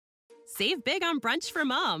Save big on brunch for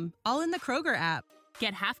mom, all in the Kroger app.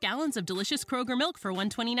 Get half gallons of delicious Kroger milk for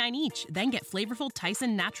 $1.29 each. Then get flavorful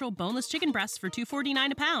Tyson natural boneless chicken breasts for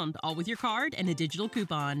 $2.49 a pound, all with your card and a digital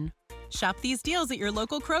coupon. Shop these deals at your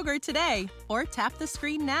local Kroger today, or tap the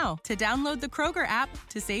screen now to download the Kroger app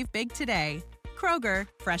to save big today. Kroger,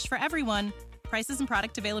 fresh for everyone. Prices and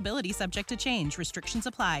product availability subject to change. Restrictions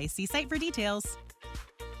apply. See site for details.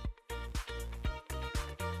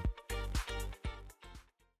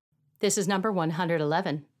 This is number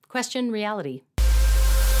 111. Question Reality.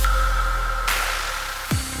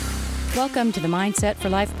 Welcome to the Mindset for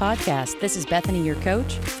Life podcast. This is Bethany, your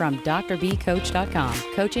coach from drbcoach.com,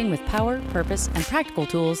 coaching with power, purpose, and practical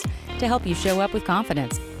tools to help you show up with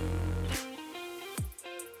confidence.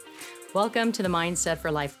 Welcome to the Mindset for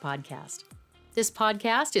Life podcast. This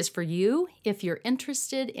podcast is for you if you're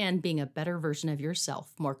interested in being a better version of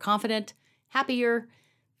yourself, more confident, happier,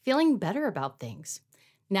 feeling better about things.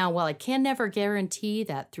 Now, while I can never guarantee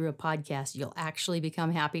that through a podcast you'll actually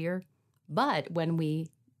become happier, but when we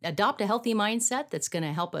adopt a healthy mindset that's going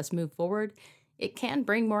to help us move forward, it can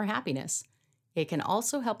bring more happiness. It can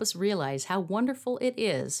also help us realize how wonderful it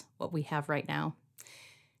is what we have right now.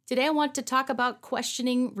 Today, I want to talk about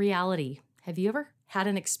questioning reality. Have you ever had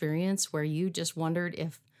an experience where you just wondered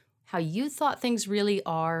if how you thought things really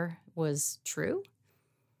are was true?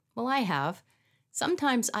 Well, I have.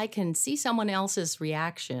 Sometimes I can see someone else's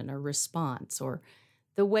reaction or response or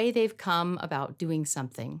the way they've come about doing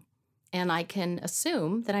something, and I can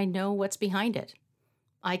assume that I know what's behind it.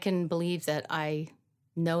 I can believe that I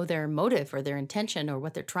know their motive or their intention or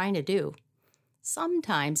what they're trying to do.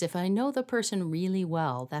 Sometimes, if I know the person really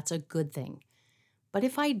well, that's a good thing. But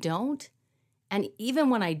if I don't, and even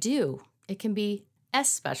when I do, it can be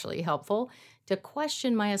especially helpful to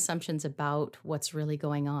question my assumptions about what's really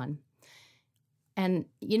going on. And,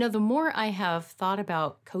 the more I have thought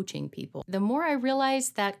about coaching people, the more I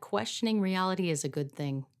realize that questioning reality is a good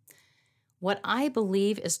thing. What I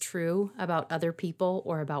believe is true about other people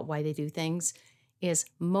or about why they do things is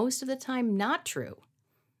most of the time not true.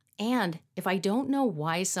 And if I don't know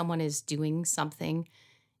why someone is doing something,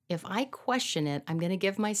 if I question it, I'm going to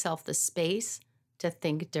give myself the space to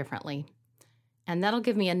think differently. And that'll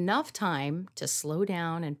give me enough time to slow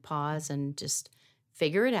down and pause and just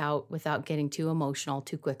figure it out without getting too emotional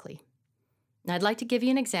too quickly. Now, I'd like to give you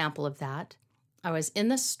an example of that. I was in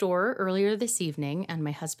the store earlier this evening, and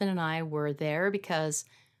my husband and I were there because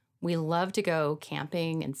we love to go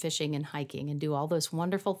camping and fishing and hiking and do all those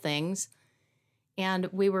wonderful things. And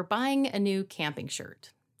we were buying a new camping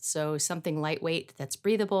shirt. So something lightweight that's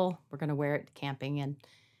breathable. We're going to wear it camping. And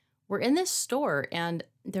we're in this store, and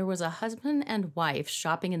there was a husband and wife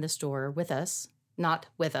shopping in the store with us. Not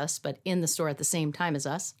with us, but in the store at the same time as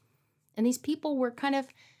us. And these people were kind of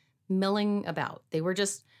milling about. They were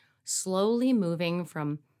just slowly moving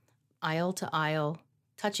from aisle to aisle,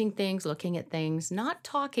 touching things, looking at things, not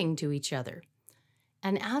talking to each other.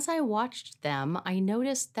 And as I watched them, I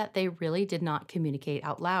noticed that they really did not communicate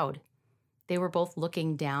out loud. They were both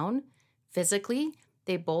looking down. Physically,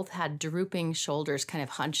 they both had drooping shoulders kind of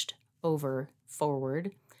hunched over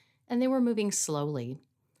forward, and they were moving slowly.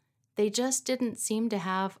 They just didn't seem to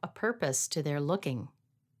have a purpose to their looking.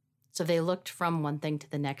 So they looked from one thing to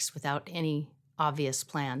the next without any obvious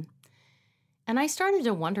plan. And I started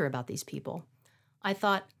to wonder about these people. I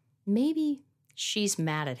thought, maybe she's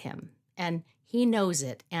mad at him, and he knows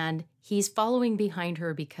it, and he's following behind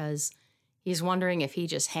her because he's wondering if he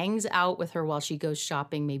just hangs out with her while she goes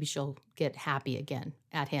shopping, maybe she'll get happy again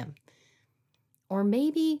at him. Or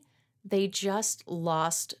maybe they just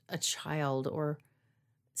lost a child or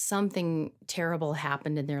something terrible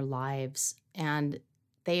happened in their lives and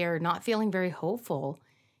they are not feeling very hopeful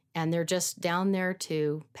and they're just down there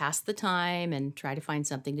to pass the time and try to find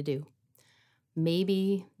something to do.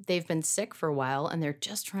 Maybe they've been sick for a while and they're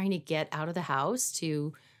just trying to get out of the house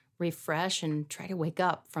to refresh and try to wake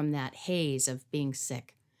up from that haze of being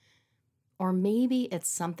sick. Or maybe it's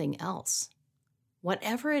something else.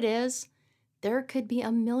 Whatever it is, there could be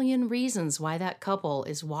a million reasons why that couple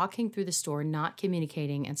is walking through the store, not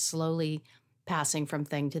communicating and slowly passing from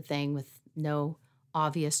thing to thing with no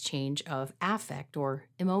obvious change of affect or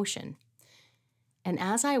emotion. And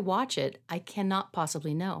as I watch it, I cannot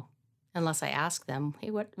possibly know unless I ask them,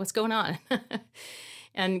 hey, what's going on?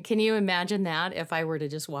 And can you imagine that if I were to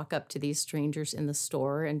just walk up to these strangers in the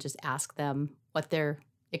store and just ask them what they're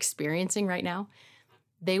experiencing right now?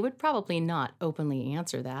 They would probably not openly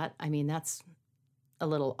answer that. I mean, that's a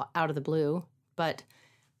little out of the blue, but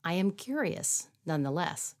I am curious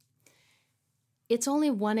nonetheless. It's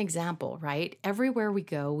only one example, right? Everywhere we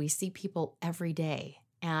go, we see people every day.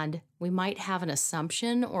 and we might have an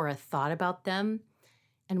assumption or a thought about them,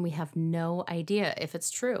 and we have no idea if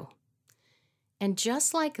it's true. And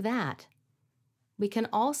just like that, we can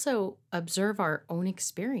also observe our own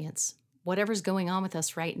experience, whatever's going on with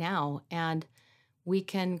us right now, and we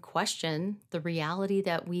can question the reality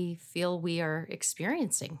that we feel we are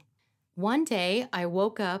experiencing. One day, I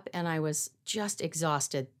woke up and I was just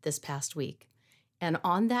exhausted this past week. And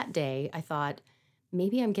on that day, I thought,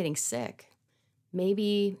 maybe I'm getting sick.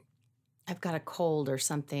 Maybe I've got a cold or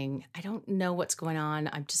something. I don't know what's going on.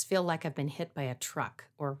 I just feel like I've been hit by a truck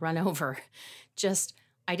or run over.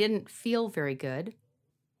 I didn't feel very good.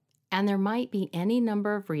 And there might be any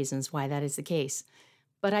number of reasons why that is the case,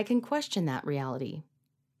 but I can question that reality.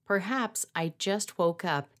 Perhaps I just woke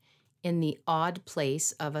up in the odd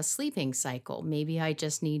place of a sleeping cycle. Maybe I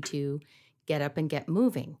just need to get up and get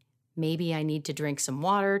moving. Maybe I need to drink some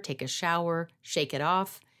water, take a shower, shake it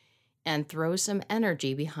off, and throw some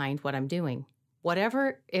energy behind what I'm doing.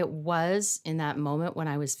 Whatever it was in that moment when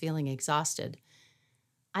I was feeling exhausted,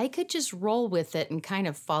 I could just roll with it and kind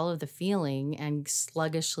of follow the feeling and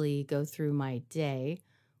sluggishly go through my day,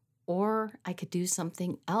 or I could do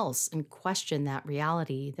something else and question that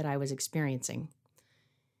reality that I was experiencing.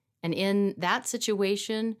 And in that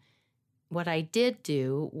situation, what I did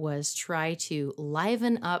do was try to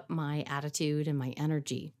liven up my attitude and my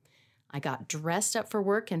energy. I got dressed up for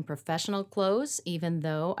work in professional clothes, even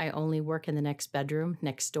though I only work in the next bedroom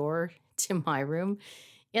next door to my room.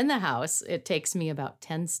 In the house, it takes me about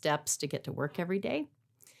 10 steps to get to work every day.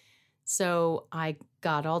 So I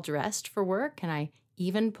got all dressed for work, and I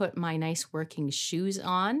even put my nice working shoes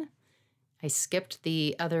on. I skipped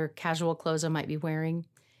the other casual clothes I might be wearing.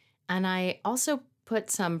 And I also put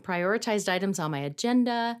some prioritized items on my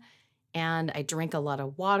agenda, and I drank a lot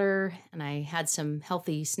of water, and I had some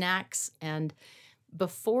healthy snacks. And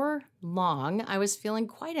before long, I was feeling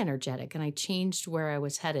quite energetic, and I changed where I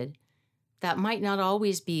was headed. That might not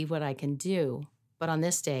always be what I can do, but on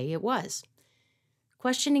this day, it was.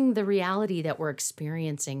 Questioning the reality that we're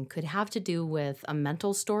experiencing could have to do with a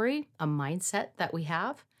mental story, a mindset that we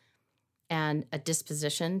have, and a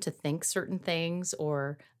disposition to think certain things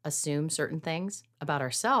or assume certain things about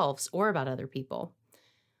ourselves or about other people.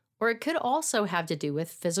 Or it could also have to do with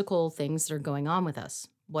physical things that are going on with us.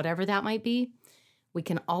 Whatever that might be, we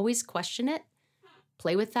can always question it,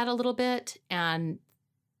 play with that a little bit, and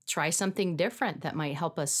try something different that might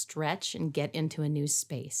help us stretch and get into a new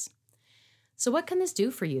space. So what can this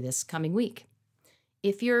do for you this coming week?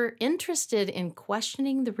 If you're interested in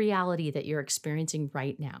questioning the reality that you're experiencing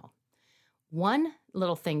right now, one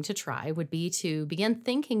little thing to try would be to begin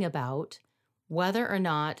thinking about whether or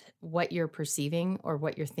not what you're perceiving or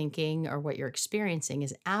what you're thinking or what you're experiencing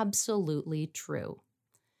is absolutely true.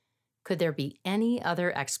 Could there be any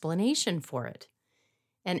other explanation for it?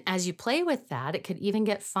 And as you play with that, it could even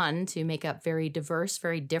get fun to make up very diverse,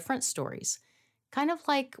 very different stories. Kind of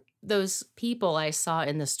like those people I saw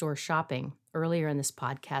in the store shopping earlier in this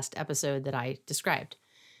podcast episode that I described.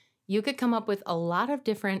 You could come up with a lot of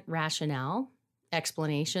different rationale,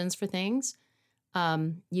 explanations for things.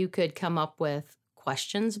 You could come up with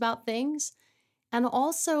questions about things. And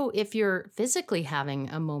also, if you're physically having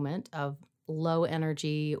a moment of low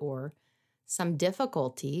energy or some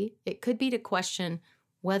difficulty, it could be to question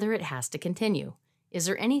whether it has to continue. Is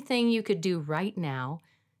there anything you could do right now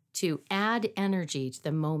to add energy to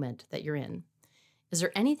the moment that you're in? Is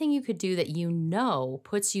there anything you could do that you know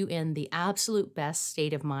puts you in the absolute best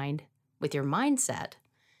state of mind with your mindset,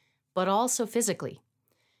 but also physically?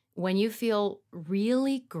 When you feel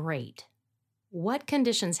really great, what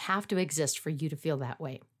conditions have to exist for you to feel that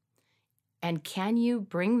way? And can you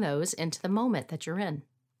bring those into the moment that you're in?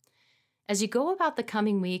 As you go about the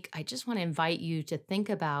coming week, I just want to invite you to think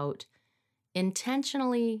about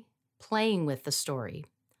intentionally playing with the story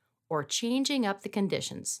or changing up the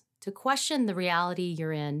conditions to question the reality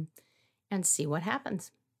you're in and see what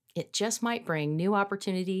happens. It just might bring new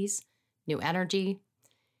opportunities, new energy,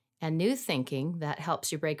 and new thinking that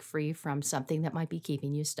helps you break free from something that might be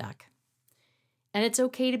keeping you stuck. And it's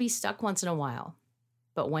okay to be stuck once in a while,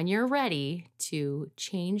 but when you're ready to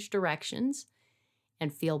change directions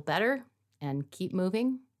and feel better and keep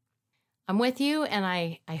moving, I'm with you, and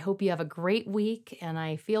I hope you have a great week, and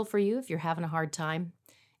I feel for you if you're having a hard time,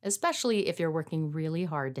 especially if you're working really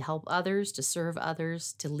hard to help others, to serve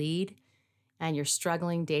others, to lead, and you're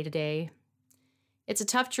struggling day to day. It's a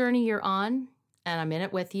tough journey you're on, and I'm in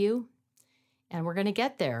it with you, and we're going to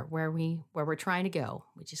get there where we're trying to go.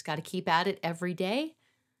 We just got to keep at it every day,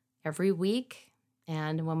 every week,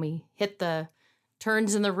 and when we hit the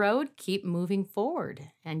turns in the road, keep moving forward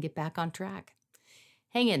and get back on track.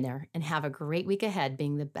 Hang in there and have a great week ahead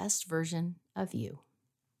being the best version of you.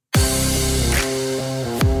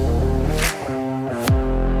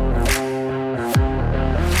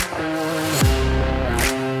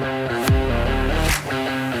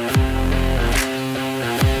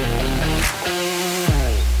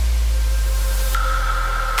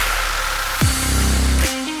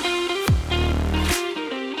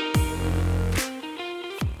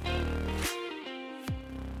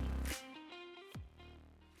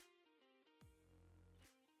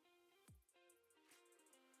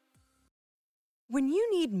 When you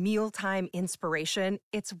need mealtime inspiration,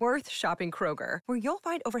 it's worth shopping Kroger, where you'll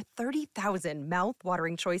find over 30,000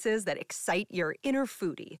 mouth-watering choices that excite your inner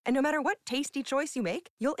foodie. And no matter what tasty choice you make,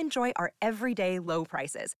 you'll enjoy our everyday low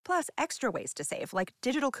prices, plus extra ways to save, like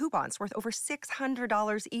digital coupons worth over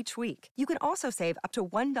 $600 each week. You can also save up to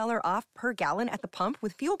 $1 off per gallon at the pump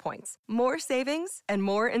with fuel points. More savings and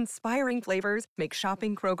more inspiring flavors make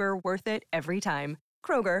shopping Kroger worth it every time.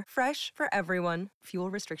 Kroger, fresh for everyone.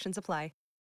 Fuel restrictions apply.